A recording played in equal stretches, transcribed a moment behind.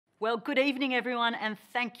Well, good evening, everyone, and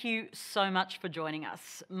thank you so much for joining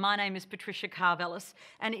us. My name is Patricia Karvelas,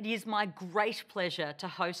 and it is my great pleasure to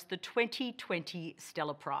host the 2020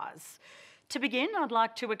 Stella Prize. To begin, I'd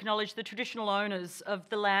like to acknowledge the traditional owners of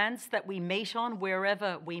the lands that we meet on,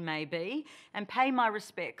 wherever we may be, and pay my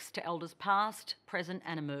respects to elders past, present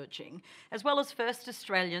and emerging, as well as First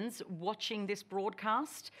Australians watching this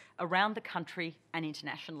broadcast around the country and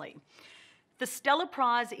internationally. The Stella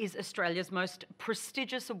Prize is Australia's most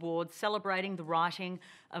prestigious award celebrating the writing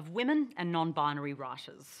of women and non-binary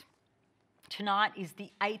writers. Tonight is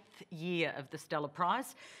the 8th year of the Stella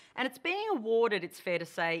Prize, and it's being awarded, it's fair to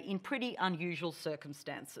say, in pretty unusual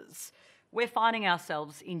circumstances. We're finding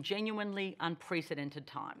ourselves in genuinely unprecedented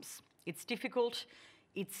times. It's difficult,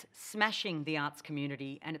 it's smashing the arts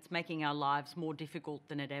community, and it's making our lives more difficult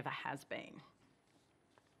than it ever has been.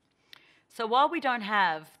 So while we don't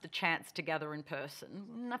have the chance to gather in person,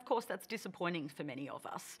 and of course that's disappointing for many of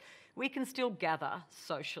us, we can still gather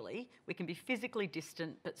socially. We can be physically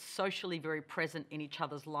distant but socially very present in each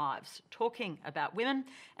other's lives, talking about women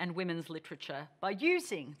and women's literature by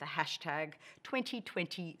using the hashtag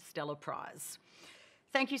 2020 Stella Prize.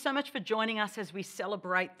 Thank you so much for joining us as we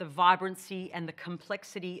celebrate the vibrancy and the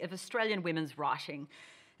complexity of Australian women's writing.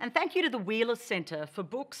 And thank you to the Wheeler Centre for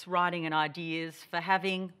books, writing and ideas, for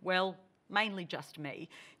having, well, mainly just me.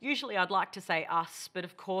 Usually I'd like to say us, but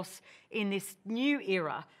of course in this new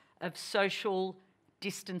era of social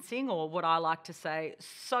distancing, or what I like to say,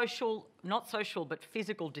 social, not social, but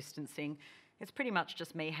physical distancing, it's pretty much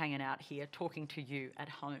just me hanging out here talking to you at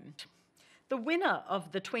home. The winner of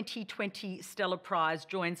the 2020 Stella Prize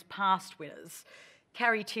joins past winners,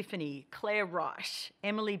 Carrie Tiffany, Claire Wright,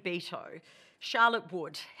 Emily Beto, Charlotte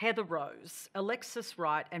Wood, Heather Rose, Alexis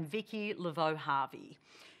Wright and Vicky Laveau-Harvey.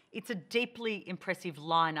 It's a deeply impressive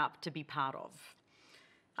lineup to be part of.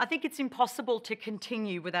 I think it's impossible to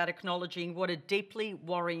continue without acknowledging what a deeply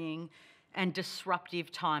worrying and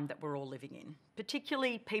disruptive time that we're all living in,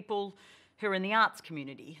 particularly people who are in the arts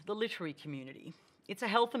community, the literary community. It's a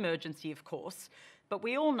health emergency, of course, but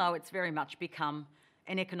we all know it's very much become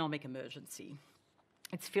an economic emergency.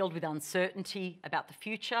 It's filled with uncertainty about the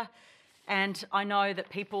future, and I know that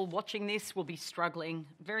people watching this will be struggling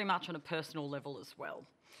very much on a personal level as well.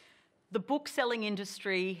 The book-selling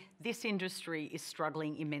industry, this industry is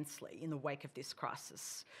struggling immensely in the wake of this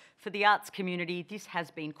crisis. For the arts community, this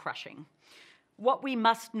has been crushing. What we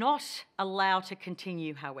must not allow to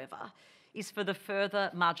continue, however, is for the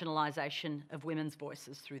further marginalisation of women's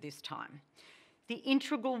voices through this time. The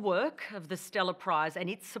integral work of the Stella Prize and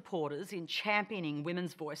its supporters in championing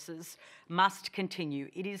women's voices must continue.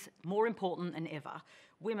 It is more important than ever.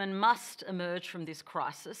 Women must emerge from this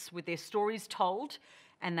crisis with their stories told,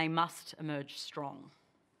 and they must emerge strong.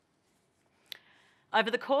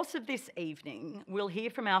 Over the course of this evening, we'll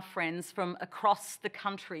hear from our friends from across the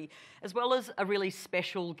country, as well as a really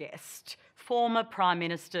special guest, former Prime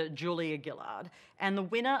Minister Julia Gillard, and the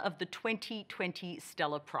winner of the 2020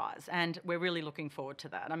 Stella Prize. And we're really looking forward to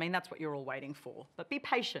that. I mean, that's what you're all waiting for. But be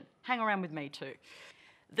patient, hang around with me too.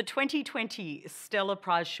 The 2020 Stella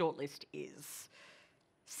Prize shortlist is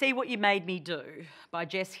See What You Made Me Do by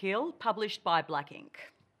Jess Hill, published by Black Ink.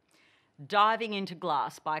 Diving into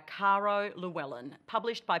Glass by Caro Llewellyn,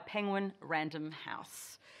 published by Penguin Random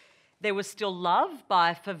House. There Was Still Love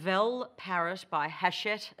by Favell Parrott by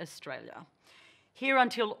Hachette Australia. Here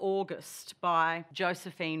Until August by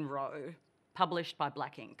Josephine Rowe, published by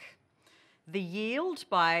Black Ink. The Yield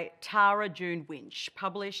by Tara June Winch,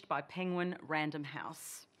 published by Penguin Random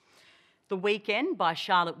House. The Weekend by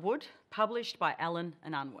Charlotte Wood, published by Allen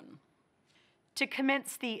and Unwin. To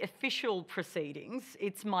commence the official proceedings,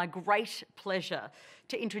 it's my great pleasure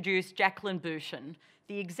to introduce Jaclyn Booton,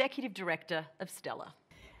 the Executive Director of Stella.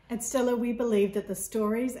 At Stella, we believe that the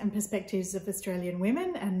stories and perspectives of Australian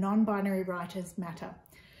women and non-binary writers matter.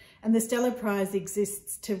 And the Stella Prize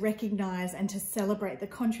exists to recognise and to celebrate the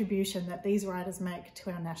contribution that these writers make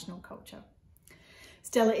to our national culture.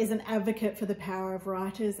 Stella is an advocate for the power of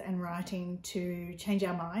writers and writing to change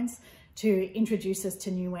our minds, to introduce us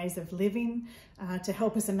to new ways of living, to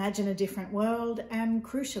help us imagine a different world, and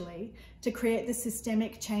crucially, to create the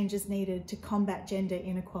systemic changes needed to combat gender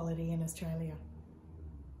inequality in Australia.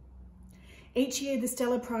 Each year, the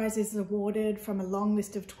Stella Prize is awarded from a long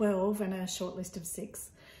list of 12 and a short list of 6.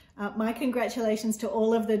 My congratulations to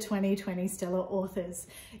all of the 2020 Stella authors.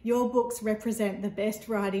 Your books represent the best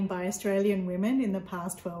writing by Australian women in the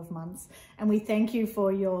past 12 months, and we thank you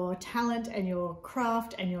for your talent and your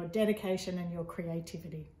craft and your dedication and your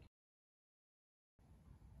creativity.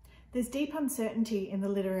 There's deep uncertainty in the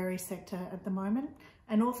literary sector at the moment,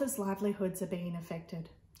 and authors' livelihoods are being affected.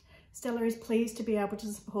 Stella is pleased to be able to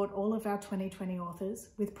support all of our 2020 authors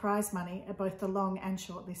with prize money at both the long and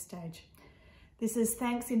shortlist stage. This is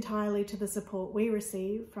thanks entirely to the support we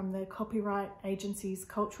receive from the Copyright Agency's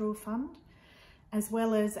Cultural Fund, as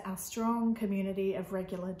well as our strong community of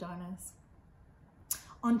regular donors.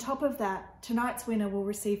 On top of that, tonight's winner will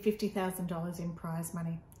receive $50,000 in prize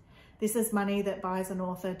money. This is money that buys an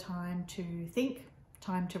author time to think,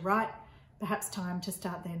 time to write, perhaps time to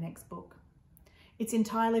start their next book. It's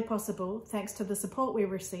entirely possible thanks to the support we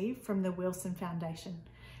receive from the Wilson Foundation,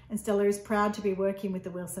 and Stella is proud to be working with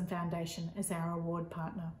the Wilson Foundation as our award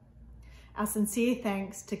partner. Our sincere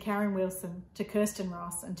thanks to Karen Wilson, to Kirsten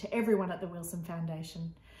Ross, and to everyone at the Wilson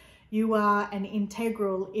Foundation. You are an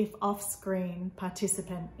integral, if off-screen,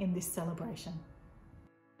 participant in this celebration.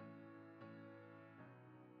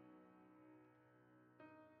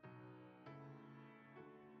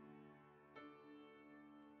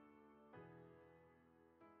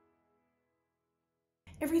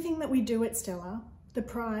 Everything that we do at Stella, the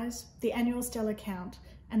prize, the annual Stella Count,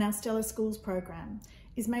 and our Stella Schools program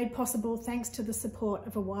is made possible thanks to the support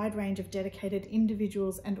of a wide range of dedicated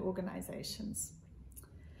individuals and organisations.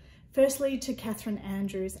 Firstly, to Catherine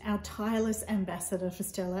Andrews, our tireless ambassador for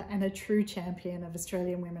Stella and a true champion of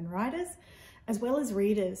Australian women writers, as well as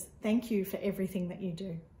readers, thank you for everything that you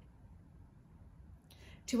do.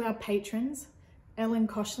 To our patrons, Ellen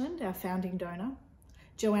Koshland, our founding donor,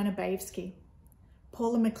 Joanna Bavesky,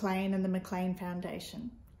 Paula McLean and the McLean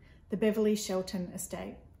Foundation, the Beverly Shelton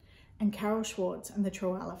Estate, and Carol Schwartz and the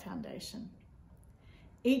Trawala Foundation.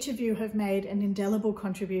 Each of you have made an indelible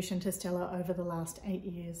contribution to Stella over the last 8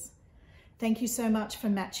 years. Thank you so much for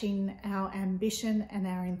matching our ambition and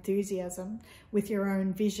our enthusiasm with your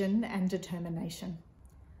own vision and determination.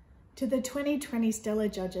 To the 2020 Stella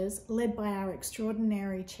judges, led by our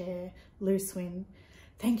extraordinary chair, Louise Swinn,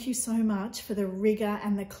 thank you so much for the rigour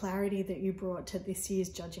and the clarity that you brought to this year's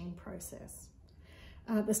judging process.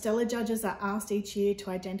 The Stella judges are asked each year to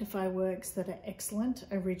identify works that are excellent,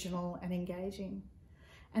 original and engaging.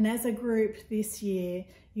 And as a group this year,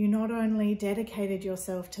 you not only dedicated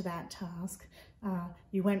yourself to that task,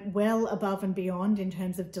 you went well above and beyond in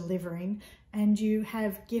terms of delivering, and you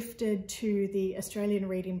have gifted to the Australian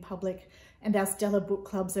reading public and our Stella book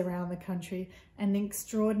clubs around the country an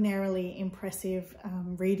extraordinarily impressive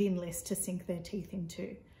reading list to sink their teeth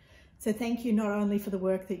into. So thank you not only for the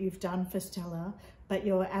work that you've done for Stella, but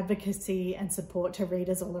your advocacy and support to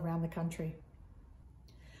readers all around the country.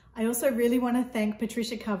 I also really want to thank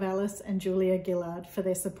Patricia Karvelas and Julia Gillard for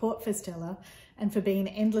their support for Stella and for being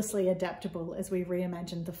endlessly adaptable as we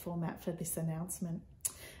reimagined the format for this announcement.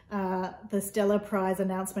 The Stella Prize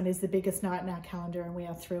announcement is the biggest night in our calendar and we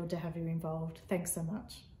are thrilled to have you involved. Thanks so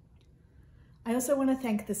much. I also want to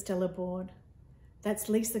thank the Stella board. That's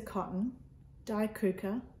Lisa Cotton, Di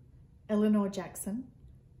Kuka, Eleanor Jackson,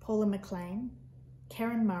 Paula McLean,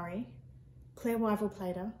 Karen Murray, Claire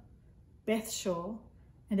Wyville-Plater, Beth Shaw,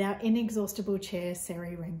 and our inexhaustible chair,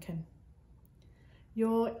 Sari Rankin.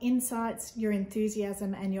 Your insights, your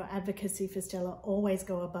enthusiasm, and your advocacy for Stella always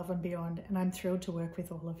go above and beyond, and I'm thrilled to work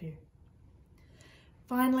with all of you.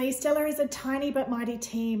 Finally, Stella is a tiny but mighty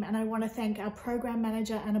team, and I want to thank our program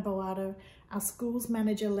manager, Anna Boado, our schools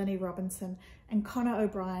manager, Lenny Robinson, and Connor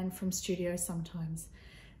O'Brien from Studio Sometimes.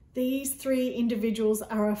 These three individuals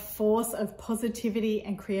are a force of positivity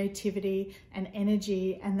and creativity and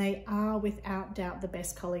energy, and they are without doubt the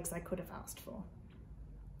best colleagues I could have asked for.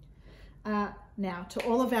 Now, to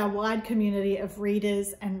all of our wide community of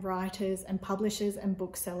readers and writers and publishers and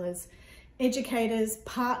booksellers, educators,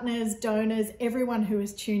 partners, donors, everyone who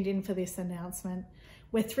has tuned in for this announcement,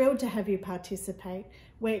 we're thrilled to have you participate.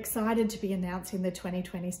 We're excited to be announcing the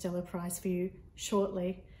 2020 Stella Prize for you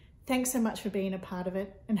shortly. Thanks so much for being a part of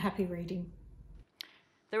it, and happy reading.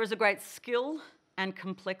 There is a great skill and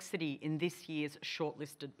complexity in this year's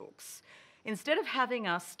shortlisted books. Instead of having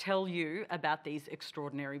us tell you about these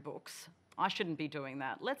extraordinary books, I shouldn't be doing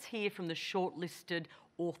that. Let's hear from the shortlisted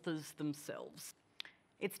authors themselves.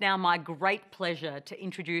 It's now my great pleasure to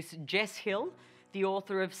introduce Jess Hill, the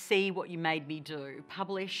author of See What You Made Me Do,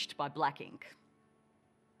 published by Black Ink.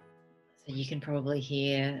 So you can probably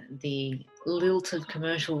hear the lilt of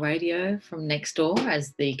commercial radio from next door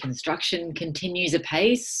as the construction continues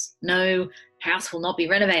apace. No house will not be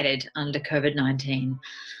renovated under COVID-19.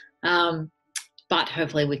 But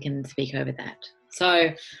hopefully we can speak over that.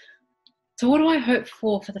 So what do I hope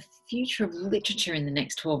for the future of literature in the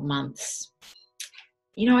next 12 months?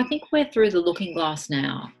 You know, I think we're through the looking glass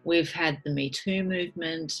now. We've had the Me Too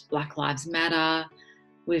movement, Black Lives Matter.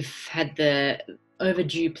 We've had the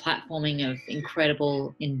overdue platforming of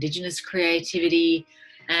incredible Indigenous creativity.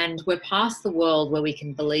 And we're past the world where we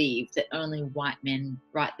can believe that only white men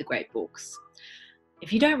write the great books.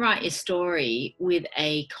 If you don't write your story with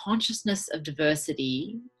a consciousness of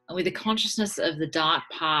diversity, with a consciousness of the dark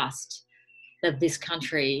past of this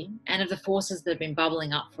country and of the forces that have been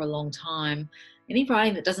bubbling up for a long time, any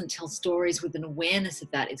writing that doesn't tell stories with an awareness of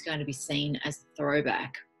that is going to be seen as a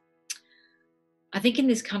throwback. I think in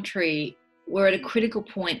this country, we're at a critical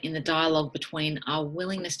point in the dialogue between our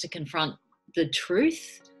willingness to confront the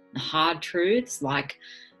truth, the hard truths, like,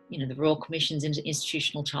 you know, the Royal Commissions into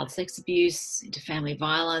institutional child sex abuse, into family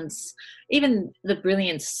violence, even the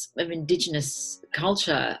brilliance of Indigenous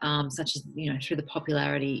culture, such as, you know, through the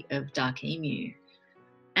popularity of Dark Emu,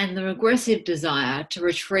 and the regressive desire to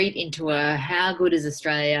retreat into a how good is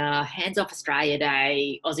Australia, hands off Australia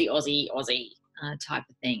Day, Aussie, Aussie, Aussie type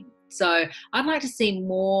of thing. So I'd like to see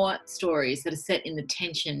more stories that are set in the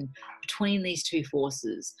tension between these two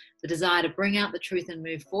forces, the desire to bring out the truth and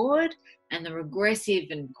move forward, and the regressive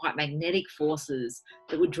and quite magnetic forces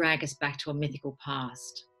that would drag us back to a mythical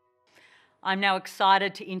past. I'm now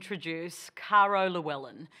excited to introduce Caro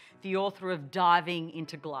Llewellyn, the author of Diving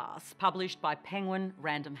into Glass, published by Penguin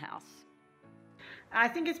Random House. I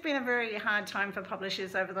think it's been a very hard time for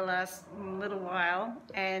publishers over the last little while,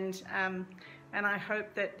 and I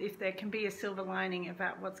hope that if there can be a silver lining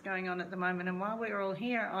about what's going on at the moment, and while we're all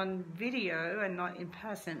here on video and not in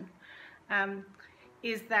person,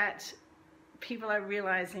 is that people are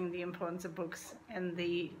realizing the importance of books and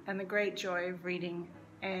the great joy of reading.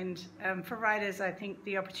 And for writers, I think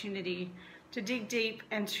the opportunity to dig deep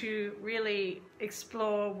and to really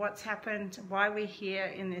explore what's happened, why we're here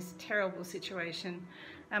in this terrible situation.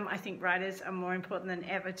 I think writers are more important than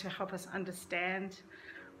ever to help us understand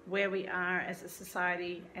where we are as a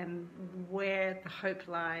society and where the hope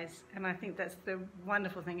lies. And I think that's the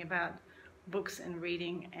wonderful thing about books and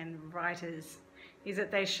reading and writers, is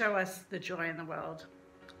that they show us the joy in the world,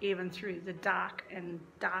 even through the dark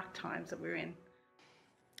times that we're in.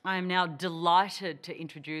 I am now delighted to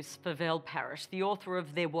introduce Favelle Parrish, the author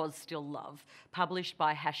of There Was Still Love, published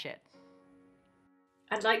by Hachette.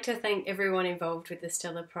 I'd like to thank everyone involved with the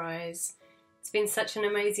Stella Prize. It's been such an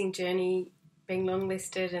amazing journey, being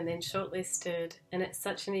longlisted and then shortlisted, and it's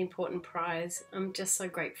such an important prize. I'm just so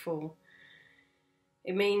grateful.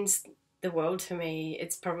 It means the world to me.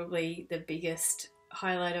 It's probably the biggest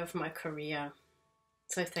highlight of my career.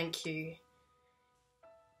 So thank you.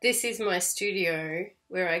 This is my studio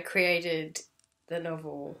where I created the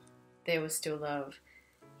novel, There Was Still Love.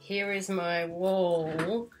 Here is my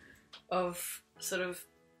wall of sort of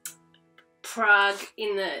Prague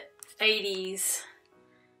in the 80s.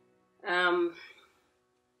 And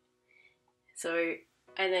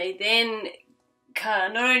they then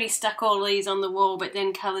not only stuck all these on the wall, but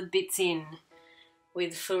then coloured bits in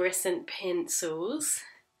with fluorescent pencils.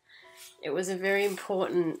 It was a very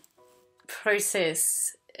important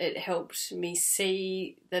process. It helped me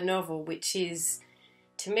see the novel, which is,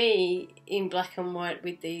 to me, in black and white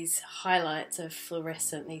with these highlights of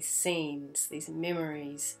fluorescent, these scenes, these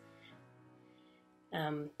memories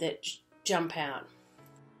that jump out.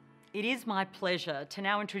 It is my pleasure to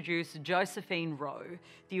now introduce Josephine Rowe,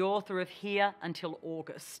 the author of Here Until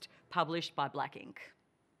August, published by Black Ink.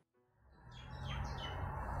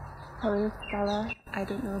 Hello Stella, I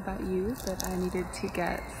don't know about you, but I needed to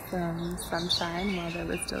get some sunshine while there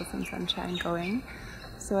was still some sunshine going.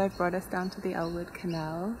 So I brought us down to the Elwood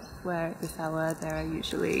Canal, where at this hour there are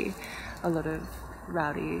usually a lot of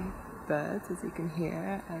rowdy birds, as you can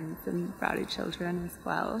hear, and some rowdy children as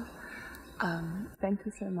well. Thank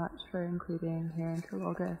you so much for including Here Until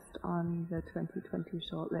August on the 2020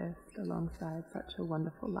 shortlist alongside such a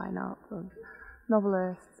wonderful lineup of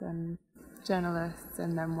novelists and journalists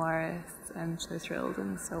and memoirists. I'm so thrilled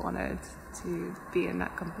and so honoured to be in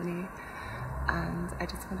that company. And I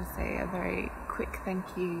just want to say a very quick thank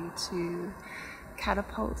you to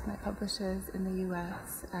Catapult, my publishers in the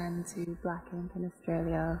US, and to Black Ink in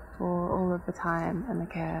Australia for all of the time and the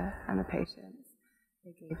care and the patience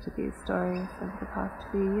they gave to these stories over the past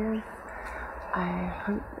few years. I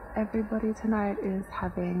hope everybody tonight is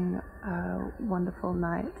having a wonderful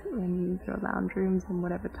night in your lounge rooms in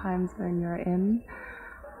whatever time zone you're in.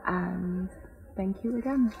 And thank you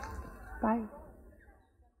again. Bye.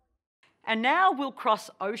 And now we'll cross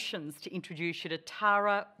oceans to introduce you to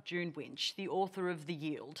Tara June Winch, the author of The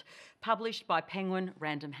Yield, published by Penguin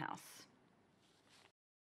Random House.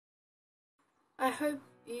 I hope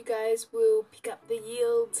you guys will pick up The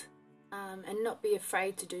Yield and not be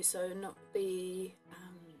afraid to do so, not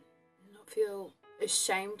feel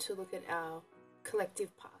ashamed to look at our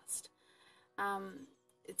collective past.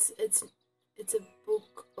 It's a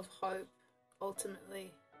book of hope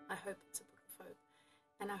ultimately, I hope it's a book of hope.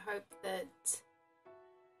 And I hope that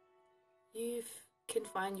you can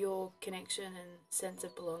find your connection and sense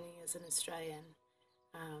of belonging as an Australian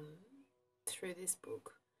through this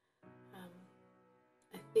book.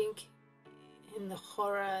 I think in the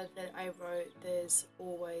horror that I wrote, there's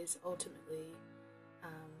always ultimately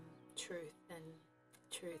truth, and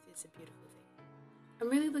truth is a beautiful thing. I'm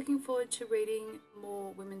really looking forward to reading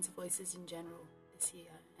more women's voices in general this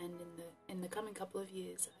year and in the coming couple of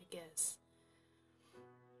years, I guess.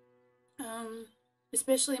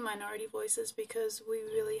 Especially minority voices, because we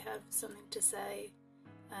really have something to say.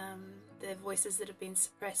 They're voices that have been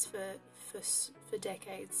suppressed for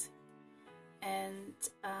decades, and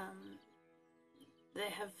they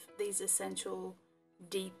have these essential,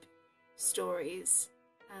 deep stories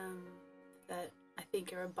that I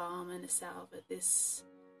think are a balm and a salve at this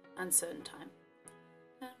uncertain time.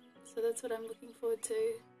 So that's what I'm looking forward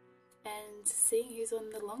to, and seeing who's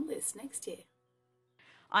on the long list next year.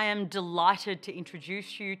 I am delighted to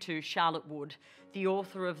introduce you to Charlotte Wood, the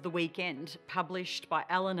author of The Weekend, published by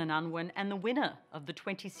Allen and Unwin, and the winner of the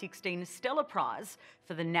 2016 Stella Prize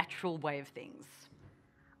for The Natural Way of Things.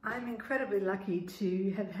 I'm incredibly lucky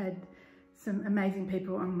to have had some amazing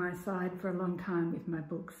people on my side for a long time with my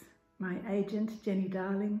books. My agent, Jenny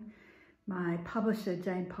Darling, my publisher,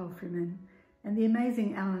 Jane Palfreyman, and the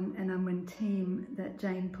amazing Allen and Unwin team that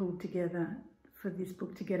Jane pulled together for this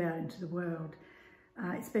book to get out into the world.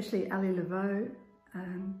 Especially Ali Laveau,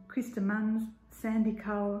 Krista Munns, Sandy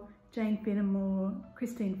Cole, Jane Finnemore,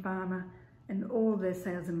 Christine Farmer, and all their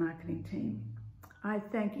sales and marketing team. I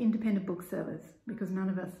thank independent booksellers, because none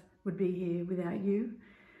of us would be here without you.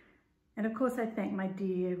 And of course I thank my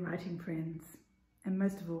dear writing friends, and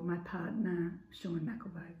most of all my partner, Sean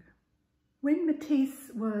McElvogue. When Matisse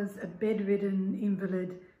was a bedridden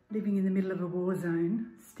invalid living in the middle of a war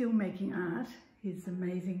zone, still making art, his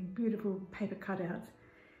amazing, beautiful paper cutouts,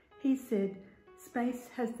 he said, "Space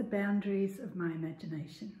has the boundaries of my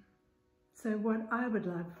imagination." So what I would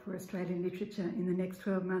love for Australian literature in the next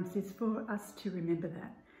 12 months is for us to remember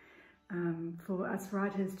that, for us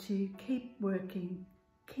writers to keep working,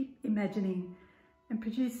 keep imagining, and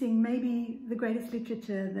producing maybe the greatest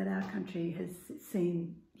literature that our country has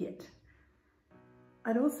seen yet.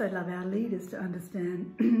 I'd also love our leaders to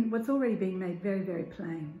understand what's already being made very, very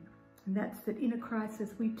plain. And that's that in a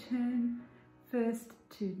crisis, we turn first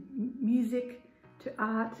to music, to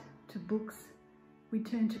art, to books. We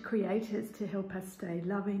turn to creators to help us stay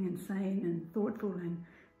loving and sane and thoughtful and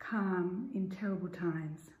calm in terrible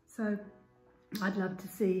times. So I'd love to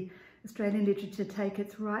see Australian literature take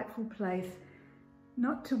its rightful place,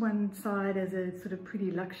 not to one side as a sort of pretty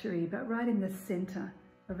luxury, but right in the centre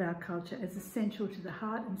of our culture, as essential to the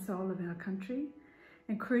heart and soul of our country,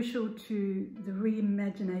 and crucial to the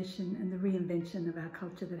reimagination and the reinvention of our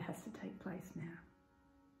culture that has to take place now.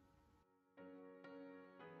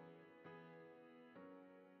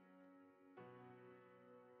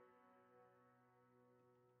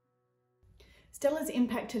 Stella's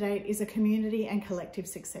impact to date is a community and collective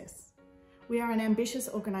success. We are an ambitious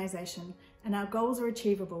organisation, and our goals are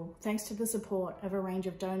achievable thanks to the support of a range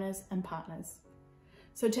of donors and partners.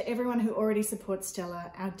 So to everyone who already supports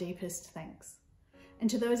Stella, our deepest thanks. And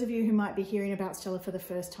to those of you who might be hearing about Stella for the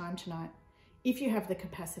first time tonight, if you have the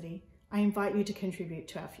capacity, I invite you to contribute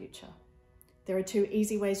to our future. There are two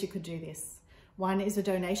easy ways you could do this. One is a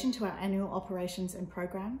donation to our annual operations and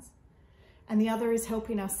programs, and the other is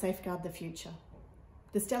helping us safeguard the future.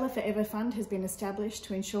 The Stella Forever Fund has been established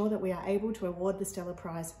to ensure that we are able to award the Stella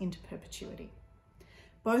Prize into perpetuity.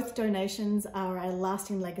 Both donations are a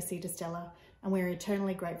lasting legacy to Stella, and we're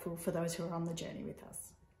eternally grateful for those who are on the journey with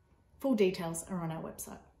us. Full details are on our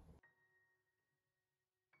website.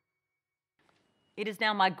 It is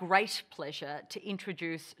now my great pleasure to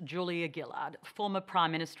introduce Julia Gillard, former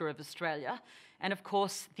Prime Minister of Australia, and of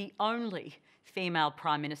course the only female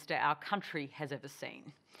Prime Minister our country has ever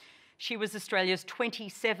seen. She was Australia's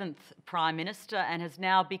 27th Prime Minister and has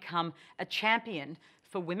now become a champion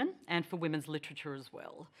for women and for women's literature as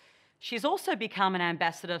well. She's also become an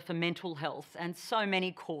ambassador for mental health and so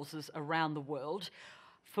many causes around the world,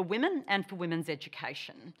 for women and for women's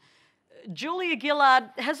education. Julia Gillard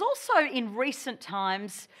has also in recent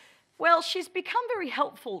times, well, she's become very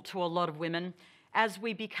helpful to a lot of women as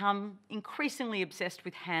we become increasingly obsessed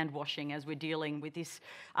with hand washing as we're dealing with this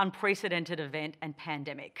unprecedented event and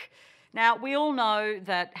pandemic. Now, we all know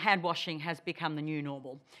that hand washing has become the new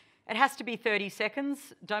normal. It has to be 30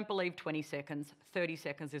 seconds. Don't believe 20 seconds. 30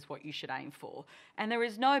 seconds is what you should aim for. And there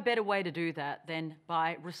is no better way to do that than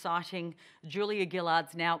by reciting Julia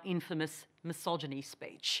Gillard's now infamous misogyny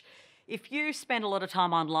speech. If you spend a lot of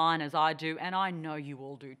time online, as I do, and I know you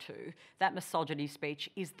all do too, that misogyny speech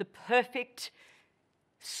is the perfect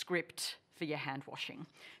script for your hand washing.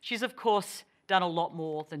 She's, of course, done a lot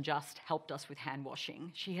more than just helped us with hand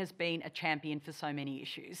washing. She has been a champion for so many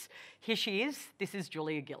issues. Here she is. This is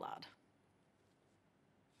Julia Gillard.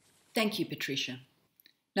 Thank you, Patricia.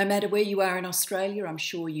 No matter where you are in Australia, I'm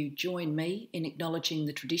sure you join me in acknowledging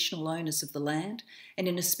the traditional owners of the land and,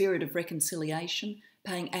 in a spirit of reconciliation,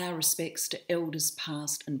 paying our respects to elders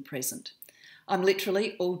past and present. I'm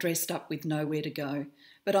literally all dressed up with nowhere to go,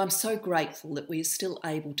 but I'm so grateful that we are still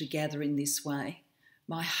able to gather in this way.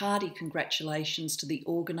 My hearty congratulations to the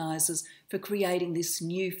organisers for creating this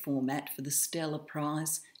new format for the Stella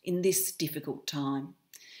Prize in this difficult time.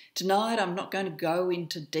 Tonight, I'm not going to go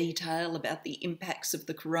into detail about the impacts of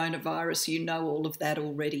the coronavirus. You know all of that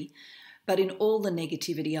already. But in all the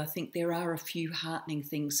negativity, I think there are a few heartening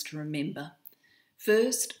things to remember.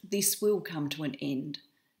 First, this will come to an end.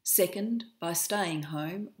 Second, by staying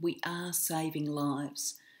home, we are saving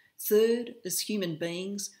lives. Third, as human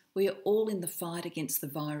beings, we are all in the fight against the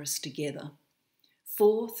virus together.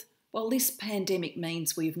 Fourth, while this pandemic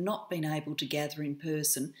means we have not been able to gather in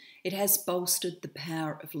person, it has bolstered the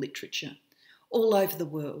power of literature. All over the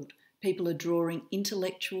world, people are drawing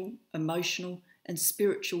intellectual, emotional and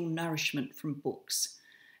spiritual nourishment from books.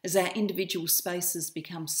 As our individual spaces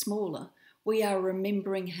become smaller, we are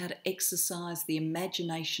remembering how to exercise the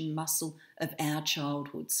imagination muscle of our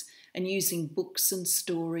childhoods and using books and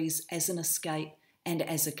stories as an escape and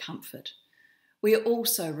as a comfort. We are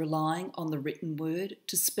also relying on the written word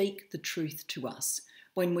to speak the truth to us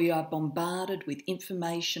when we are bombarded with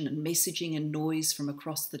information and messaging and noise from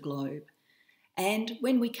across the globe. And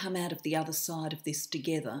when we come out of the other side of this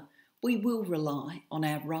together, we will rely on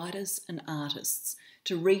our writers and artists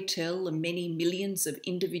to retell the many millions of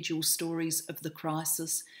individual stories of the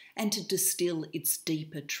crisis and to distill its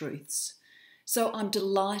deeper truths. So I'm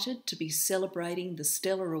delighted to be celebrating the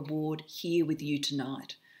Stella Award here with you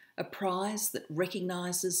tonight, a prize that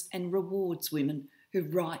recognises and rewards women who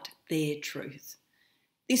write their truth.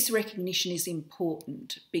 This recognition is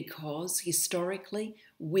important because historically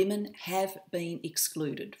women have been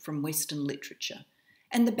excluded from Western literature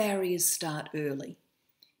and the barriers start early.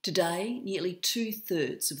 Today, nearly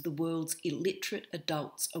 2/3 of the world's illiterate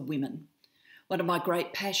adults are women. One of my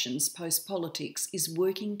great passions post-politics is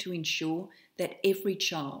working to ensure that every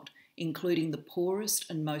child, including the poorest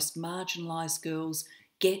and most marginalised girls,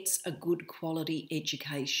 gets a good quality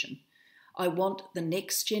education. I want the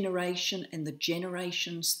next generation and the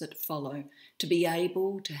generations that follow to be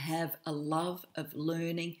able to have a love of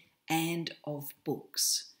learning and of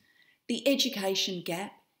books. The education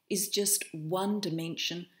gap is just one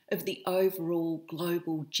dimension of the overall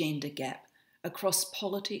global gender gap across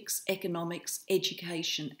politics, economics,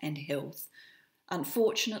 education and health.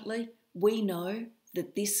 Unfortunately, we know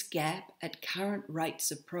that this gap at current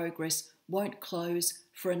rates of progress won't close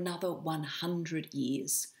for another 100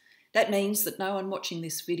 years. That means that no one watching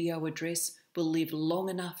this video address will live long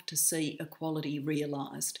enough to see equality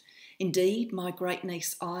realised. Indeed, my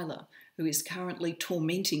great-niece Isla, who is currently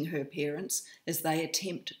tormenting her parents as they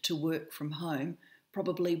attempt to work from home,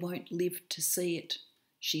 probably won't live to see it.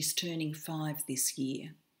 She's turning 5 this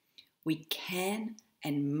year. We can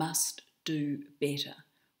and must do better.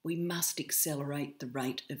 We must accelerate the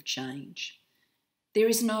rate of change. There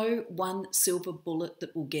is no one silver bullet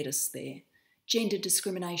that will get us there. Gender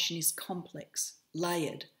discrimination is complex,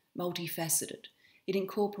 layered, multifaceted. It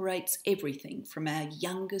incorporates everything from our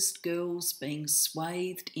youngest girls being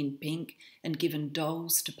swathed in pink and given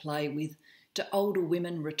dolls to play with, to older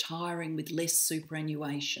women retiring with less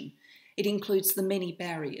superannuation. It includes the many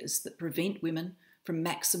barriers that prevent women from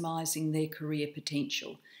maximising their career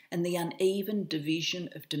potential and the uneven division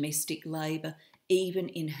of domestic labour, even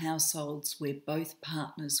in households where both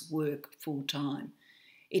partners work full-time.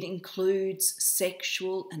 It includes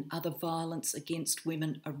sexual and other violence against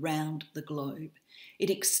women around the globe. It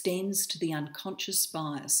extends to the unconscious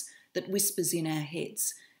bias that whispers in our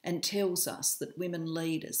heads and tells us that women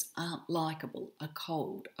leaders aren't likeable, are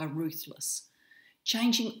cold, are ruthless.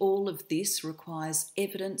 Changing all of this requires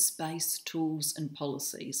evidence-based tools and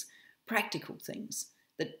policies, practical things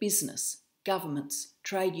that business, governments,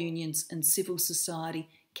 trade unions and civil society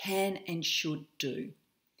can and should do.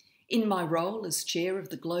 In my role as chair of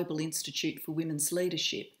the Global Institute for Women's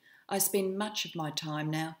Leadership, I spend much of my time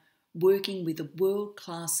now working with a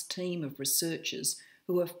world-class team of researchers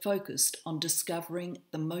who are focused on discovering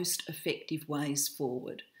the most effective ways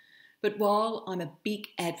forward. But while I'm a big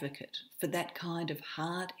advocate for that kind of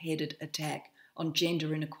hard-headed attack on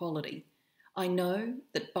gender inequality, I know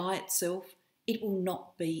that by itself It will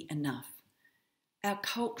not be enough. Our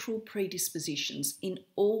cultural predispositions, in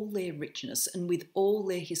all their richness and with all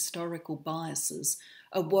their historical biases,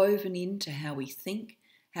 are woven into how we think,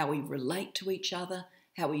 how we relate to each other,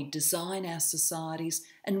 how we design our societies,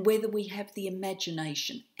 and whether we have the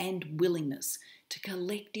imagination and willingness to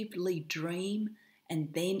collectively dream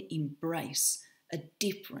and then embrace a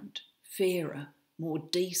different, fairer, more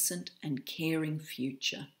decent and caring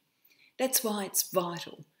future. That's why it's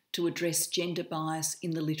vital to address gender bias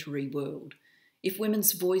in the literary world. If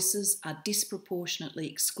women's voices are disproportionately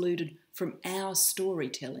excluded from our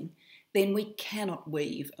storytelling, then we cannot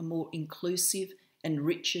weave a more inclusive and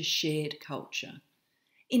richer shared culture.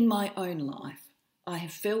 In my own life, I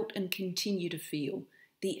have felt and continue to feel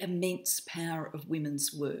the immense power of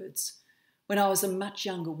women's words. When I was a much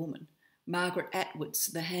younger woman, Margaret Atwood's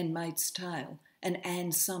The Handmaid's Tale and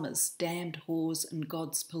Anne Summers' Damned Whores and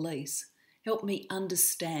God's Police helped me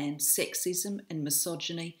understand sexism and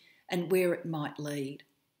misogyny and where it might lead.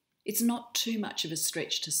 It's not too much of a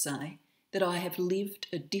stretch to say that I have lived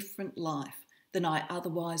a different life than I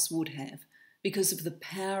otherwise would have because of the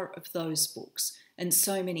power of those books and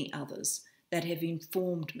so many others that have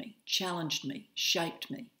informed me, challenged me, shaped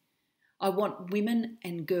me. I want women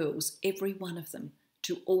and girls, every one of them,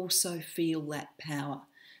 to also feel that power,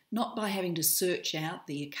 not by having to search out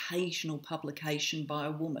the occasional publication by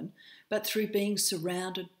a woman, but through being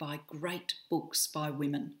surrounded by great books by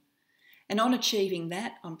women. And on achieving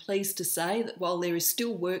that, I'm pleased to say that while there is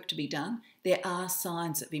still work to be done, there are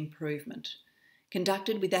signs of improvement.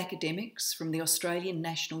 Conducted with academics from the Australian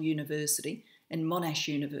National University and Monash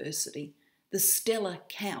University, the Stella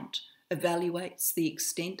Count evaluates the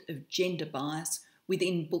extent of gender bias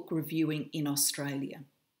within book reviewing in Australia.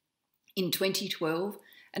 In 2012,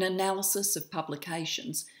 an analysis of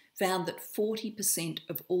publications found that 40%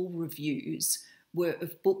 of all reviews were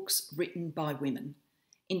of books written by women.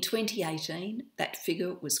 In 2018, that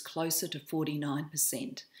figure was closer to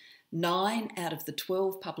 49%. 9 out of the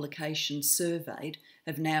 12 publications surveyed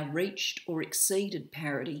have now reached or exceeded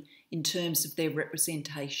parity in terms of their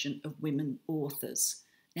representation of women authors.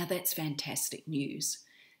 Now that's fantastic news.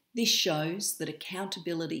 This shows that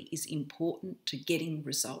accountability is important to getting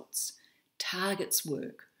results. Targets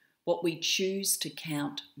work. What we choose to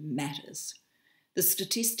count matters. The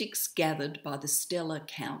statistics gathered by the Stella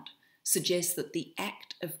Count suggest that the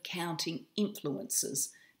act of counting influences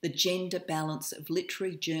the gender balance of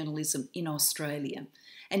literary journalism in Australia,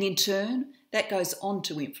 and in turn that goes on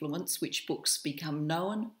to influence which books become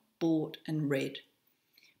known, bought and read.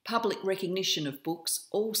 Public recognition of books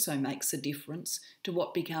also makes a difference to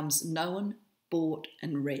what becomes known, bought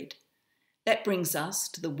and read. That brings us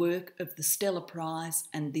to the work of the Stella Prize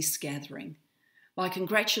and this gathering. My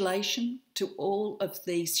congratulations to all of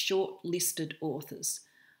these short-listed authors.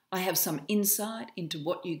 I have some insight into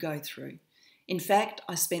what you go through. In fact,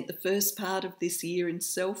 I spent the first part of this year in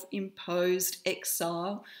self-imposed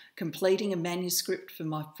exile, completing a manuscript for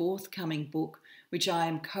my forthcoming book, which I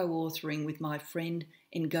am co-authoring with my friend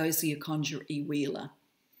Ngozi Okonjo-Iweala.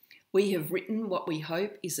 We have written what we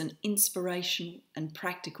hope is an inspirational and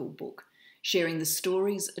practical book, sharing the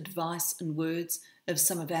stories, advice and words of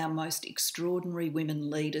some of our most extraordinary women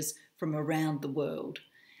leaders from around the world.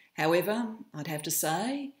 However, I'd have to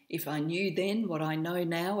say, if I knew then what I know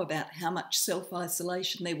now about how much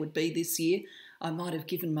self-isolation there would be this year, I might have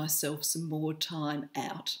given myself some more time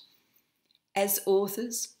out. As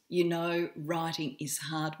authors, you know writing is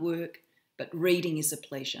hard work, but reading is a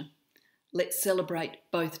pleasure. Let's celebrate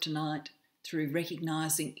both tonight through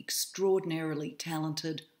recognising extraordinarily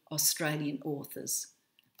talented Australian authors.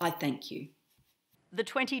 I thank you. The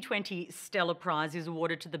 2020 Stella Prize is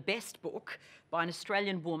awarded to the best book by an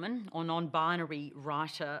Australian woman or non-binary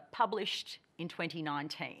writer published in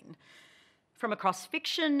 2019. From across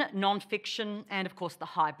fiction, non-fiction and of course the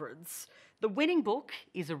hybrids, the winning book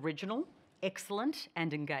is original, excellent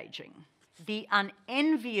and engaging. The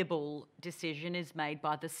unenviable decision is made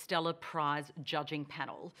by the Stella Prize judging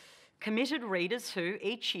panel, committed readers who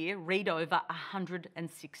each year read over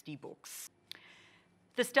 160 books.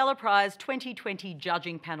 The Stella Prize 2020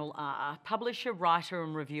 judging panel are publisher, writer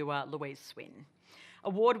and reviewer Louise Swinn,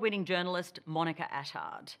 award-winning journalist Monica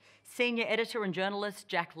Attard, senior editor and journalist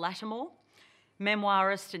Jack Lattimore,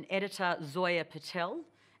 memoirist and editor Zoya Patel,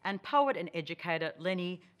 and poet and educator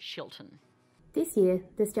Lenny Shilton. This year,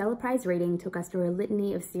 the Stella Prize reading took us through a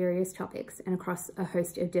litany of serious topics and across a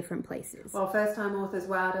host of different places. While first-time authors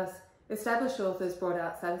wowed us, established authors brought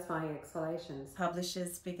out satisfying exhalations.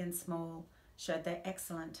 Publishers, big and small, showed their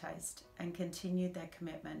excellent taste and continued their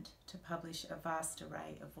commitment to publish a vast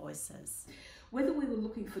array of voices. Whether we were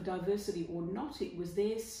looking for diversity or not, it was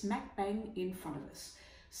there smack bang in front of us.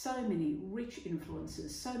 So many rich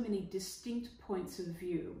influences, so many distinct points of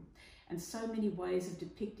view, and so many ways of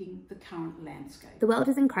depicting the current landscape. The world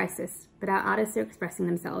is in crisis, but our artists are expressing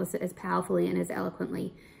themselves as powerfully and as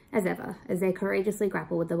eloquently as ever, as they courageously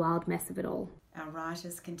grapple with the wild mess of it all. Our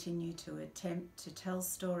writers continue to attempt to tell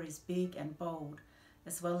stories big and bold,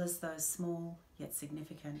 as well as those small yet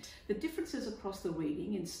significant. The differences across the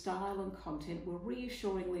reading in style and content were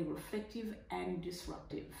reassuringly reflective and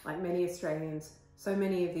disruptive. Like many Australians, so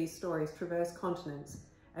many of these stories traverse continents,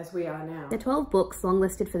 as we are now. The 12 books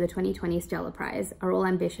longlisted for the 2020 Stella Prize are all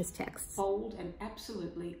ambitious texts. Bold and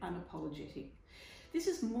absolutely unapologetic. This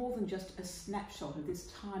is more than just a snapshot of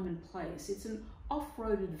this time and place. It's an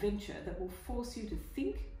off-road adventure that will force you to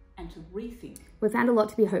think and to rethink. We found a lot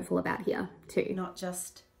to be hopeful about here, too. Not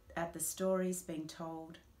just at the stories being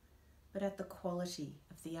told, but at the quality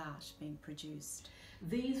of the art being produced.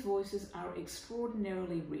 These voices are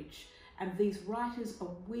extraordinarily rich, and these writers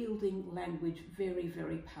are wielding language very,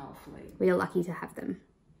 very powerfully. We are lucky to have them.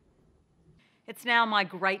 It's now my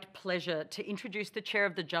great pleasure to introduce the chair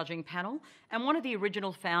of the judging panel and one of the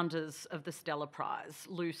original founders of the Stella Prize,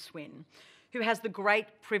 Louise Swinn, who has the great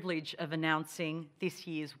privilege of announcing this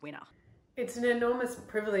year's winner. It's an enormous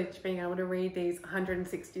privilege being able to read these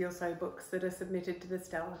 160 or so books that are submitted to the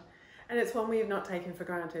Stella, and it's one we have not taken for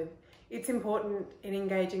granted. It's important in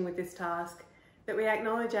engaging with this task that we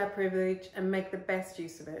acknowledge our privilege and make the best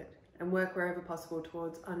use of it, and work wherever possible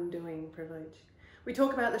towards undoing privilege. We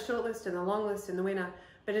talk about the shortlist and the long list and the winner,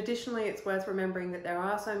 but additionally it's worth remembering that there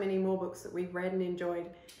are so many more books that we've read and enjoyed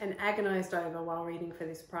and agonised over while reading for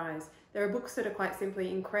this prize. There are books that are quite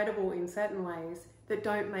simply incredible in certain ways that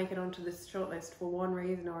don't make it onto this shortlist for one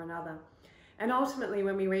reason or another. And ultimately,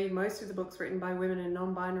 when we read most of the books written by women and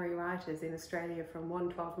non-binary writers in Australia from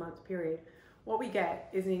one 12-month period, what we get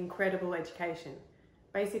is an incredible education,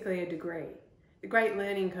 basically a degree. The great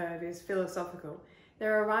learning curve is philosophical.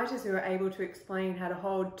 There are writers who are able to explain how to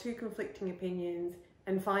hold two conflicting opinions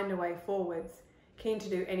and find a way forwards, keen to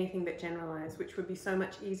do anything but generalise, which would be so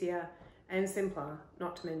much easier and simpler,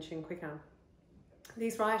 not to mention quicker.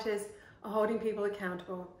 These writers are holding people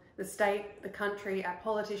accountable, the state, the country, our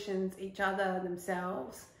politicians, each other,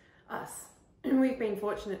 themselves, us. We've been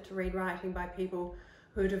fortunate to read writing by people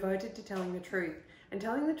who are devoted to telling the truth. And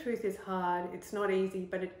telling the truth is hard, it's not easy,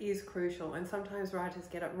 but it is crucial, and sometimes writers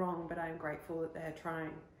get it wrong, but I am grateful that they're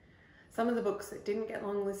trying. Some of the books that didn't get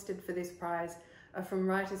longlisted for this prize are from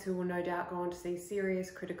writers who will no doubt go on to see serious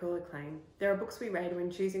critical acclaim. There are books we read when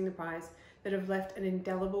choosing the prize that have left an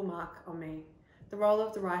indelible mark on me. The role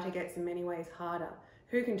of the writer gets in many ways harder.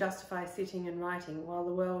 Who can justify sitting and writing while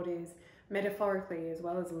the world is, metaphorically as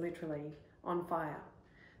well as literally, on fire?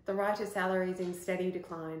 The writer's salary is in steady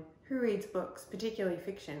decline. Who reads books, particularly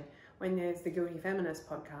fiction, when there's the Guilty Feminist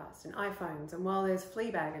podcast and iPhones, and while there's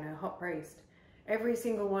Fleabag and her hot priest? Every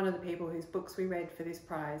single one of the people whose books we read for this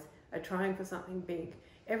prize are trying for something big.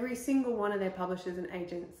 Every single one of their publishers and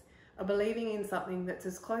agents are believing in something that's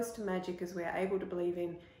as close to magic as we are able to believe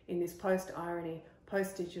in this post-irony,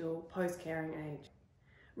 post-digital, post-caring age.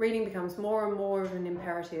 Reading becomes more and more of an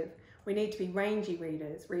imperative. We need to be rangy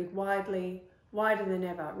readers, read widely, wider than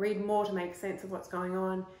ever, read more to make sense of what's going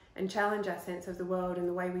on, and challenge our sense of the world and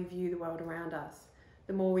the way we view the world around us.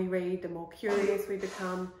 The more we read, the more curious we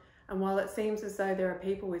become, and while it seems as though there are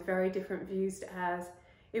people with very different views to ours,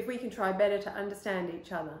 if we can try better to understand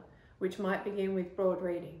each other, which might begin with broad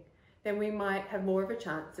reading, then we might have more of a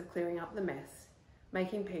chance of clearing up the mess,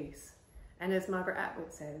 making peace, and as Margaret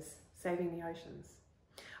Atwood says, saving the oceans.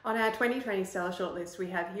 On our 2020 Stella shortlist, we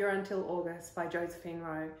have Here Until August by Josephine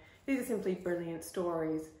Rowe. These are simply brilliant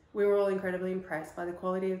stories. We were all incredibly impressed by the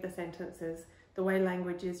quality of the sentences, the way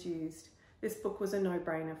language is used. This book was a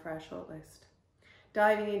no-brainer for our shortlist.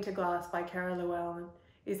 Diving into Glass by Cara Llewellyn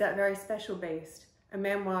is that very special beast, a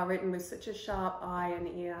memoir written with such a sharp eye and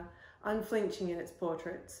ear, unflinching in its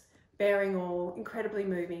portraits, bearing all, incredibly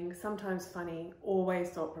moving, sometimes funny, always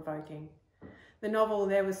thought-provoking. The novel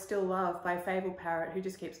There Was Still Love by Fable Parrot, who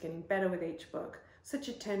just keeps getting better with each book. Such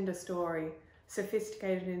a tender story,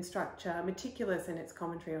 sophisticated in structure, meticulous in its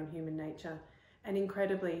commentary on human nature, and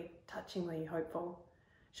incredibly, touchingly hopeful.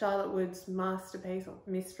 Charlotte Wood's masterpiece, or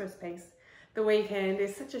mistress piece, The Weekend,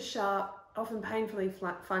 is such a sharp, often painfully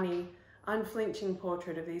funny, unflinching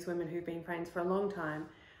portrait of these women who've been friends for a long time,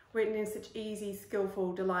 written in such easy,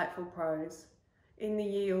 skillful, delightful prose. In The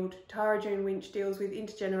Yield, Tara June Winch deals with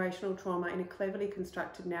intergenerational trauma in a cleverly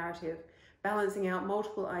constructed narrative, balancing out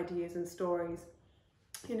multiple ideas and stories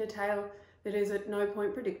in a tale that is at no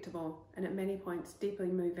point predictable and at many points deeply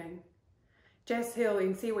moving. Jess Hill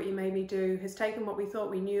in See What You Made Me Do has taken what we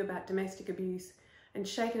thought we knew about domestic abuse and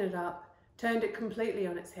shaken it up, turned it completely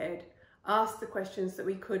on its head, asked the questions that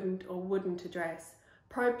we couldn't or wouldn't address,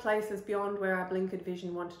 probed places beyond where our blinkered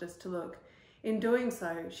vision wanted us to look. In doing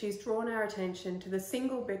so, she's drawn our attention to the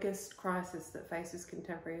single biggest crisis that faces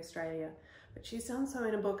contemporary Australia. But she's done so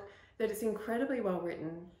in a book that is incredibly well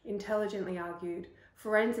written, intelligently argued,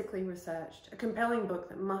 forensically researched, a compelling book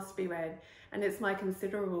that must be read, and it's my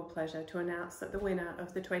considerable pleasure to announce that the winner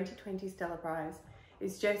of the 2020 Stella Prize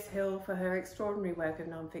is Jess Hill for her extraordinary work of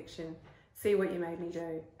non-fiction, See What You Made Me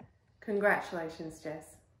Do. Congratulations,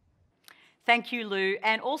 Jess. Thank you, Lou.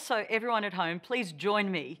 And also, everyone at home, please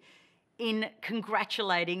join me in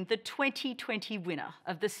congratulating the 2020 winner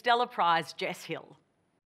of the Stella Prize, Jess Hill.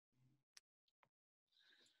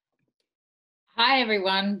 Hi,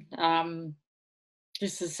 everyone.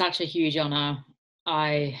 This is such a huge honour.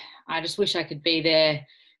 I just wish I could be there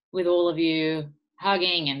with all of you,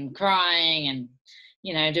 hugging and crying and,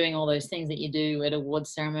 you know, doing all those things that you do at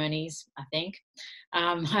awards ceremonies, I think.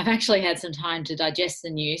 I've actually had some time to digest the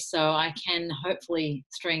news, so I can hopefully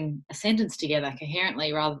string a sentence together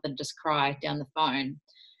coherently rather than just cry down the phone.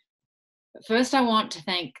 But first, I want to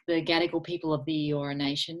thank the Gadigal people of the Eora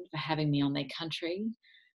Nation for having me on their country,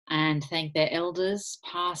 and thank their elders,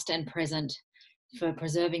 past and present, for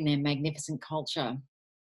preserving their magnificent culture.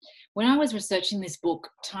 When I was researching this book,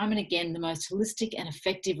 time and again, the most holistic and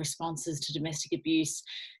effective responses to domestic abuse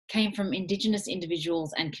came from Indigenous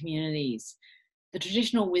individuals and communities. The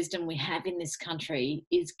traditional wisdom we have in this country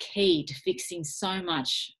is key to fixing so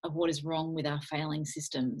much of what is wrong with our failing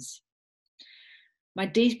systems. My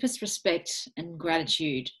deepest respect and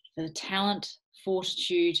gratitude for the talent,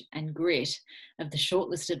 fortitude and grit of the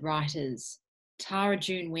shortlisted writers, Tara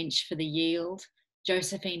June Winch for The Yield,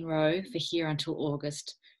 Josephine Rowe for Here Until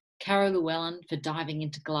August, Carol Llewellyn for Diving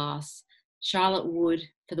into Glass, Charlotte Wood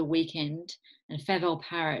for The Weekend, and Favell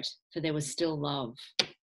Parrott for There Was Still Love.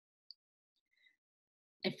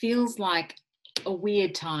 It feels like a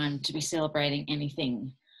weird time to be celebrating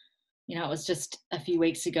anything. You know, it was just a few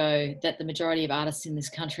weeks ago that the majority of artists in this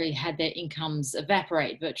country had their incomes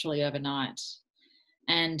evaporate virtually overnight.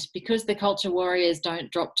 And because the culture warriors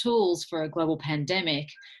don't drop tools for a global pandemic,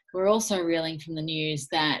 we're also reeling from the news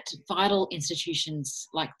that vital institutions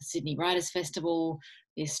like the Sydney Writers' Festival,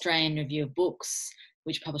 the Australian Review of Books,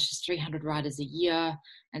 which publishes 300 writers a year,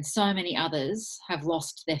 and so many others have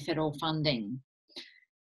lost their federal funding.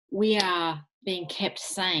 We are being kept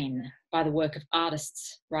sane by the work of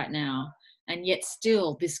artists right now, and yet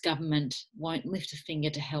still this government won't lift a finger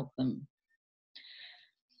to help them.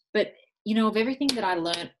 But, you know, of everything that I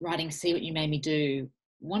learnt writing See What You Made Me Do,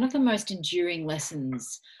 one of the most enduring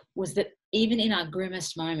lessons was that even in our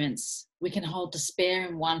grimmest moments, we can hold despair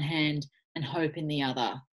in one hand and hope in the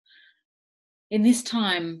other. In this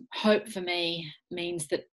time, hope for me means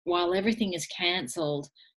that while everything is cancelled,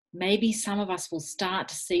 maybe some of us will start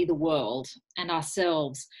to see the world and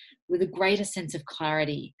ourselves with a greater sense of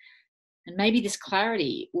clarity. And maybe this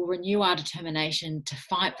clarity will renew our determination to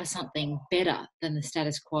fight for something better than the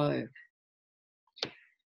status quo.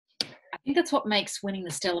 I think that's what makes winning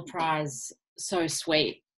the Stella Prize so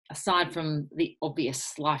sweet, aside from the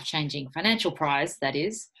obvious life-changing financial prize, that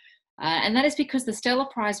is. And that is because the Stella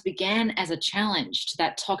Prize began as a challenge to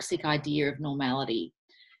that toxic idea of normality.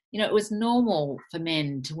 You know, it was normal for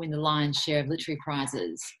men to win the lion's share of literary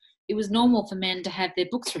prizes. It was normal for men to have their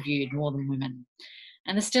books reviewed more than women.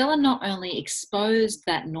 And the Stella not only exposed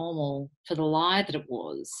that normal for the lie that it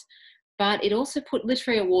was, but it also put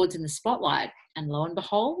literary awards in the spotlight. And lo and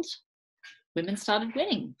behold, women started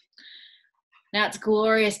winning. Now, it's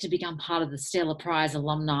glorious to become part of the Stella Prize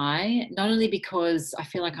alumni, not only because I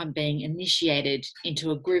feel like I'm being initiated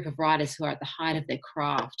into a group of writers who are at the height of their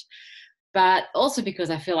craft, but also because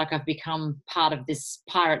I feel like I've become part of this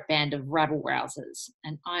pirate band of rabble-rousers,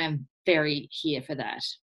 and I am very here for that.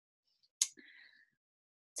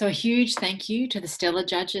 So a huge thank you to the Stella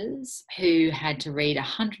judges who had to read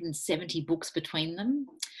 170 books between them,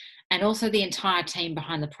 and also the entire team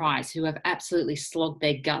behind the prize who have absolutely slogged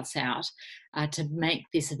their guts out to make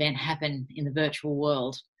this event happen in the virtual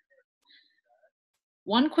world.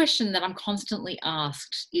 One question that I'm constantly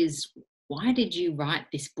asked is, why did you write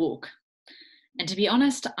this book? And to be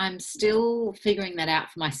honest, I'm still figuring that out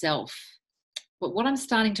for myself. But what I'm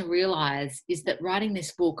starting to realise is that writing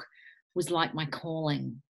this book was like my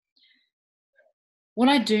calling. What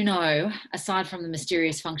I do know, aside from the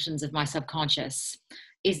mysterious functions of my subconscious,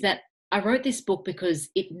 is that I wrote this book because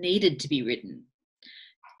it needed to be written.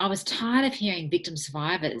 I was tired of hearing victim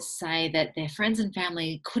survivors say that their friends and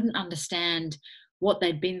family couldn't understand what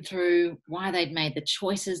they'd been through, why they'd made the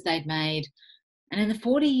choices they'd made. And in the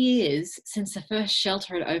 40 years since the first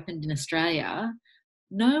shelter had opened in Australia,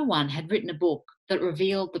 no one had written a book that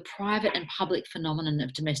revealed the private and public phenomenon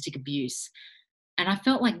of domestic abuse. And I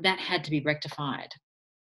felt like that had to be rectified.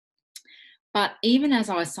 But even as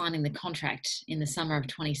I was signing the contract in the summer of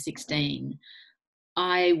 2016,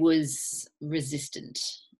 I was resistant.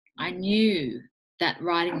 I knew that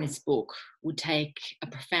writing this book would take a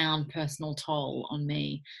profound personal toll on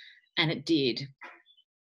me, and it did.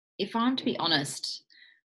 If I'm to be honest,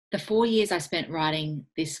 the 4 years I spent writing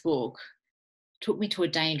this book took me to a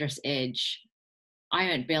dangerous edge.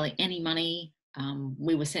 I earned barely any money.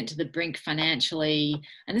 We were sent to the brink financially,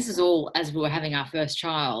 and this is all as we were having our first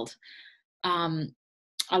child. I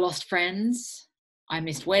lost friends. I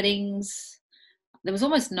missed weddings. There was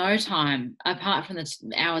almost no time, apart from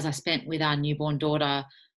the hours I spent with our newborn daughter,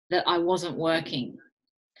 that I wasn't working.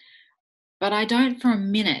 But I don't for a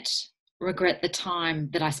minute regret the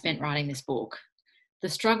time that I spent writing this book. The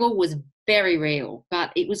struggle was very real,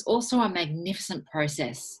 but it was also a magnificent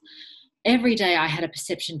process. Every day I had a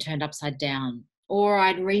perception turned upside down, or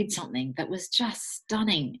I'd read something that was just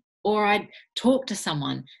stunning, or I'd talk to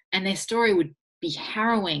someone and their story would be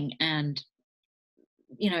harrowing and,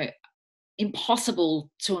 impossible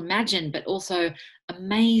to imagine, but also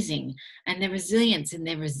amazing. And their resilience and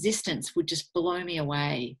their resistance would just blow me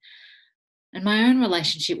away. And my own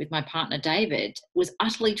relationship with my partner, David, was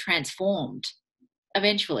utterly transformed,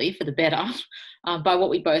 eventually for the better, by what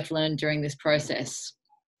we both learned during this process.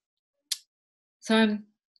 So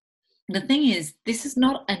the thing is, this is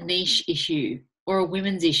not a niche issue or a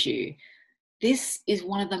women's issue. This is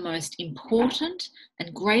one of the most important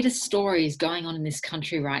and greatest stories going on in this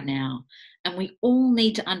country right now. And we all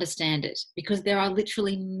need to understand it, because there are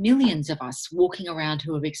literally millions of us walking around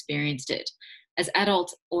who have experienced it, as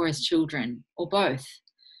adults or as children, or both.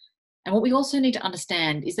 And what we also need to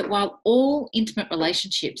understand is that while all intimate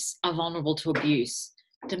relationships are vulnerable to abuse,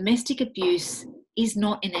 domestic abuse is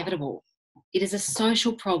not inevitable. It is a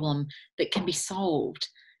social problem that can be solved,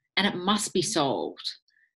 and it must be solved.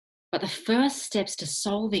 But the first steps to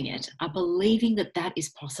solving it are believing that that is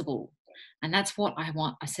possible. And that's what I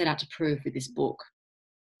set out to prove with this book.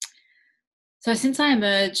 So since I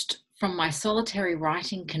emerged from my solitary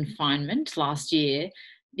writing confinement last year,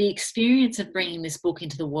 the experience of bringing this book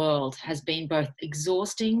into the world has been both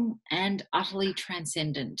exhausting and utterly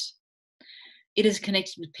transcendent. It has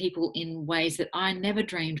connected with people in ways that I never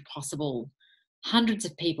dreamed possible. Hundreds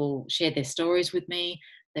of people shared their stories with me.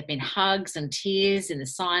 There have been hugs and tears in the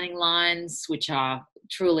signing lines, which are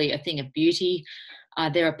truly a thing of beauty.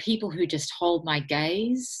 There are people who just hold my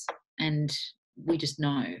gaze, and we just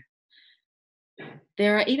know.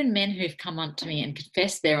 There are even men who've come up to me and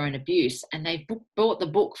confessed their own abuse, and they've bought the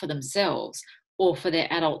book for themselves or for their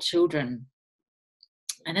adult children.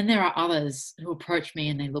 And then there are others who approach me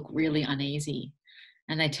and they look really uneasy,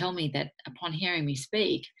 and they tell me that upon hearing me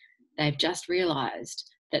speak, they've just realised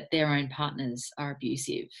that their own partners are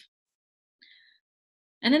abusive.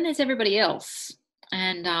 And then there's everybody else,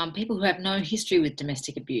 and people who have no history with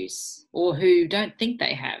domestic abuse, or who don't think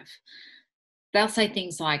they have. They'll say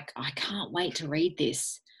things like, I can't wait to read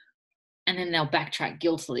this. And then they'll backtrack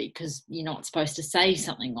guiltily, because you're not supposed to say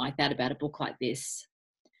something like that about a book like this.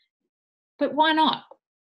 But why not?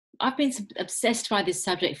 I've been obsessed by this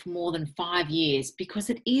subject for more than 5 years because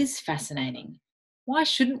it is fascinating. Why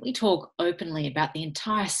shouldn't we talk openly about the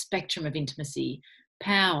entire spectrum of intimacy,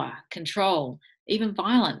 power, control, even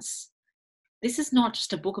violence? This is not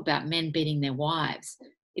just a book about men beating their wives.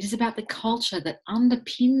 It is about the culture that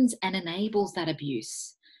underpins and enables that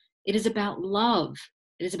abuse. It is about love.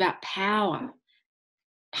 It is about power.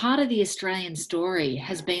 Part of the Australian story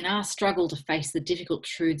has been our struggle to face the difficult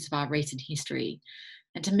truths of our recent history.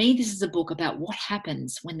 And to me, this is a book about what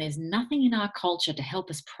happens when there's nothing in our culture to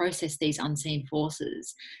help us process these unseen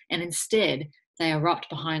forces, and instead they erupt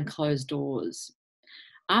behind closed doors.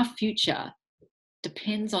 Our future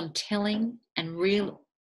depends on telling and reading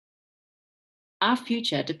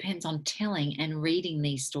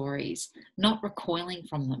these stories, not recoiling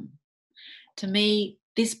from them. To me,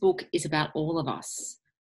 this book is about all of us.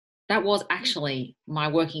 That was actually my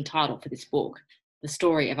working title for this book, The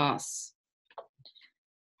Story of Us.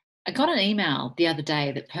 I got an email the other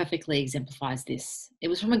day that perfectly exemplifies this. It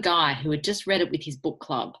was from a guy who had just read it with his book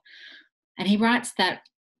club. And he writes that,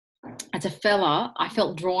 as a fella, I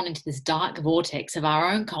felt drawn into this dark vortex of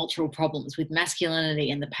our own cultural problems with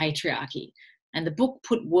masculinity and the patriarchy. And the book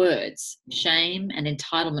put words, shame and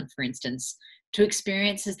entitlement, for instance, to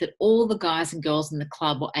experiences that all the guys and girls in the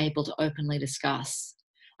club were able to openly discuss.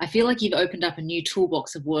 I feel like you've opened up a new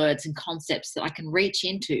toolbox of words and concepts that I can reach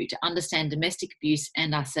into to understand domestic abuse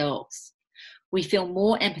and ourselves. We feel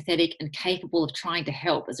more empathetic and capable of trying to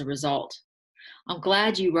help as a result. I'm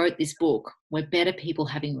glad you wrote this book. We're better people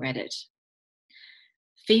having read it.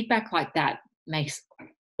 Feedback like that makes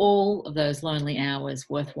all of those lonely hours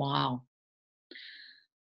worthwhile.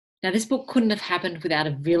 Now, this book couldn't have happened without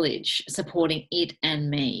a village supporting it and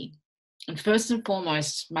me. And first and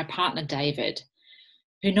foremost, my partner, David,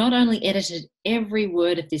 who not only edited every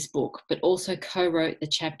word of this book, but also co-wrote the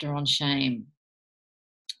chapter on shame.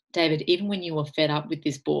 David, even when you were fed up with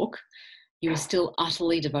this book, you were still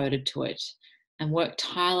utterly devoted to it and worked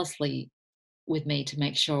tirelessly with me to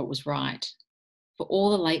make sure it was right. For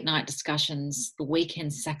all the late night discussions, the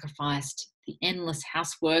weekends sacrificed, the endless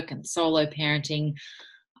housework and solo parenting,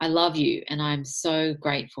 I love you and I'm so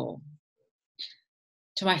grateful.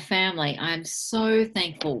 To my family, I am so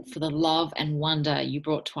thankful for the love and wonder you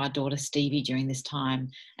brought to our daughter Stevie during this time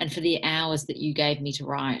and for the hours that you gave me to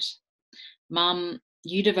write. Mum,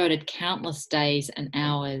 you devoted countless days and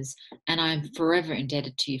hours and I am forever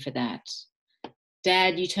indebted to you for that.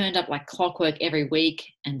 Dad, you turned up like clockwork every week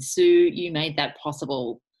and Sue, you made that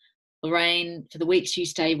possible. Lorraine, for the weeks you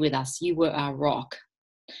stayed with us, you were our rock.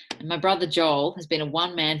 And my brother Joel has been a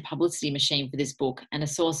one-man publicity machine for this book and a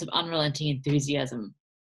source of unrelenting enthusiasm.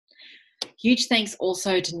 Huge thanks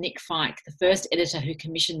also to Nick Fike, the first editor who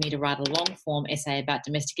commissioned me to write a long-form essay about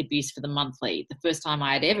domestic abuse for the monthly, the first time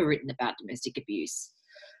I had ever written about domestic abuse.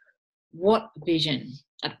 What vision.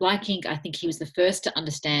 At Black Ink, I think he was the first to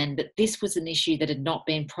understand that this was an issue that had not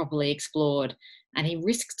been properly explored, and he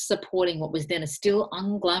risked supporting what was then a still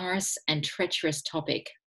unglamorous and treacherous topic.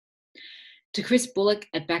 To Chris Bullock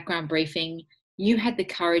at Background Briefing, you had the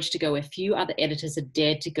courage to go where few other editors had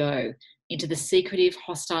dared to go, into the secretive,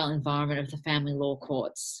 hostile environment of the family law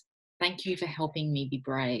courts. Thank you for helping me be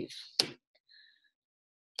brave.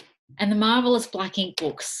 And the marvellous Black Ink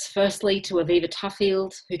books. Firstly, to Aviva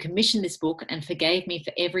Tuffield, who commissioned this book and forgave me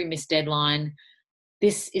for every missed deadline.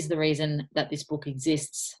 This is the reason that this book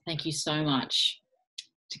exists. Thank you so much.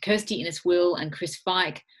 To Kirsty Innes-Will and Chris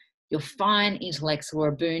Fike, your fine intellects were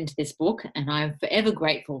a boon to this book, and I am forever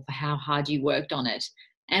grateful for how hard you worked on it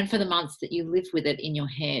and for the months that you lived with it in your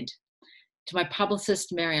head. To my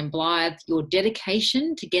publicist, Miriam Blythe, your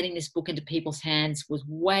dedication to getting this book into people's hands was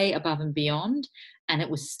way above and beyond, and it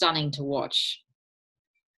was stunning to watch.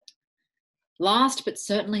 Last but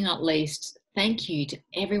certainly not least, thank you to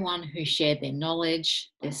everyone who shared their knowledge,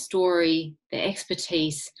 their story, their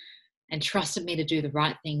expertise, and trusted me to do the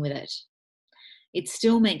right thing with it. It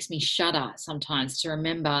still makes me shudder sometimes to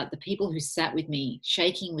remember the people who sat with me,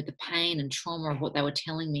 shaking with the pain and trauma of what they were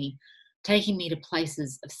telling me, taking me to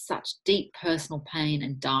places of such deep personal pain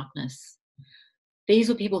and darkness. These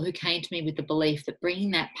were people who came to me with the belief that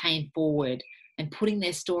bringing that pain forward and putting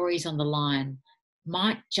their stories on the line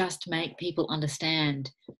might just make people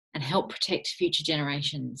understand and help protect future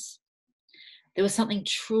generations. There was something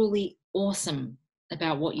truly awesome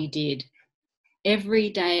about what you did. Every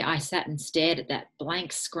day I sat and stared at that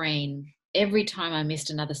blank screen. Every time I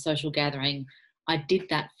missed another social gathering, I did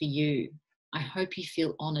that for you. I hope you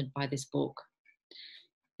feel honoured by this book.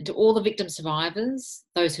 And to all the victim survivors,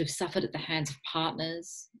 those who've suffered at the hands of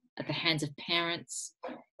partners, at the hands of parents,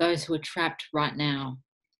 those who are trapped right now,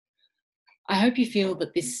 I hope you feel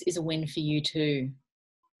that this is a win for you too.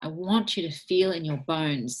 I want you to feel in your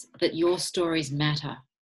bones that your stories matter.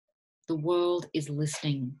 The world is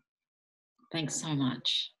listening. Thanks so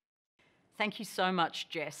much. Thank you so much,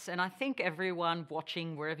 Jess. And I think everyone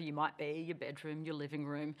watching, wherever you might be, your bedroom, your living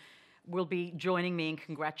room, will be joining me in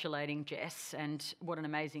congratulating Jess, and what an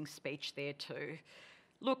amazing speech there too.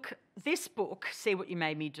 Look, this book, See What You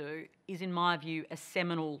Made Me Do, is in my view a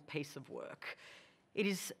seminal piece of work. It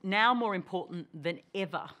is now more important than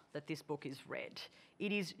ever that this book is read.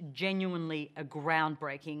 It is genuinely a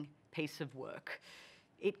groundbreaking piece of work.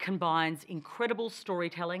 It combines incredible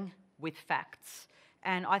storytelling with facts,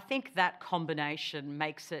 and I think that combination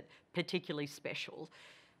makes it particularly special.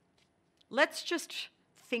 Let's just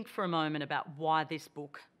think for a moment about why this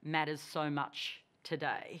book matters so much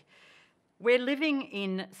today. We're living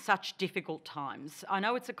in such difficult times. I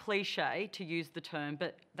know it's a cliche to use the term,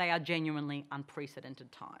 but they are genuinely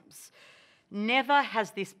unprecedented times. Never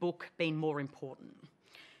has this book been more important.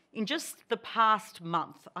 In just the past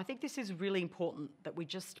month, I think this is really important that we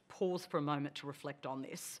just pause for a moment to reflect on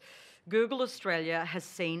this. Google Australia has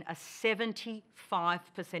seen a 75%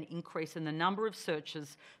 increase in the number of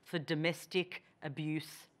searches for domestic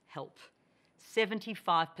abuse help.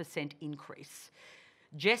 75% increase.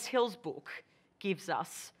 Jess Hill's book gives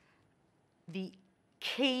us the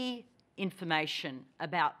key information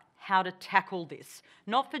about how to tackle this,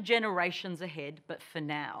 not for generations ahead, but for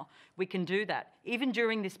now. We can do that, even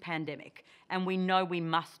during this pandemic, and we know we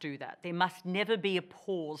must do that. There must never be a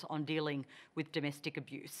pause on dealing with domestic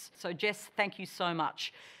abuse. So Jess, thank you so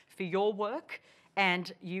much for your work,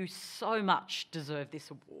 and you so much deserve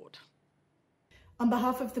this award. On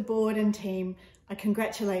behalf of the board and team, I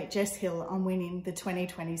congratulate Jess Hill on winning the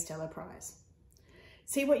 2020 Stella Prize.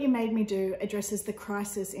 See What You Made Me Do addresses the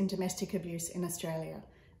crisis in domestic abuse in Australia,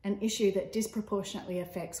 an issue that disproportionately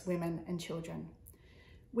affects women and children.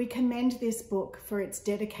 We commend this book for its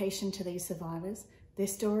dedication to these survivors, their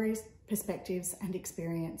stories, perspectives, and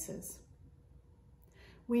experiences.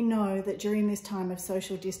 We know that during this time of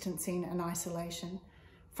social distancing and isolation,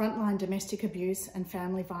 frontline domestic abuse and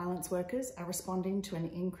family violence workers are responding to an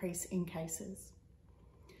increase in cases.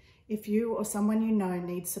 If you or someone you know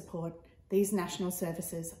needs support, these national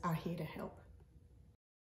services are here to help.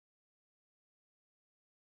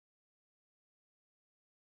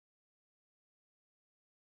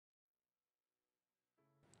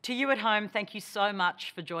 To you at home, thank you so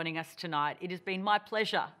much for joining us tonight. It has been my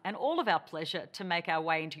pleasure and all of our pleasure to make our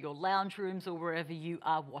way into your lounge rooms or wherever you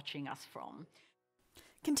are watching us from.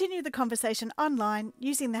 Continue the conversation online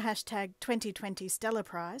using the hashtag 2020 Stella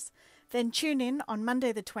Prize, then tune in on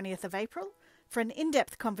Monday the 20th of April for an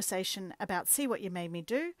in-depth conversation about See What You Made Me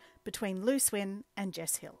Do between Louise Swinn and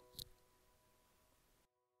Jess Hill.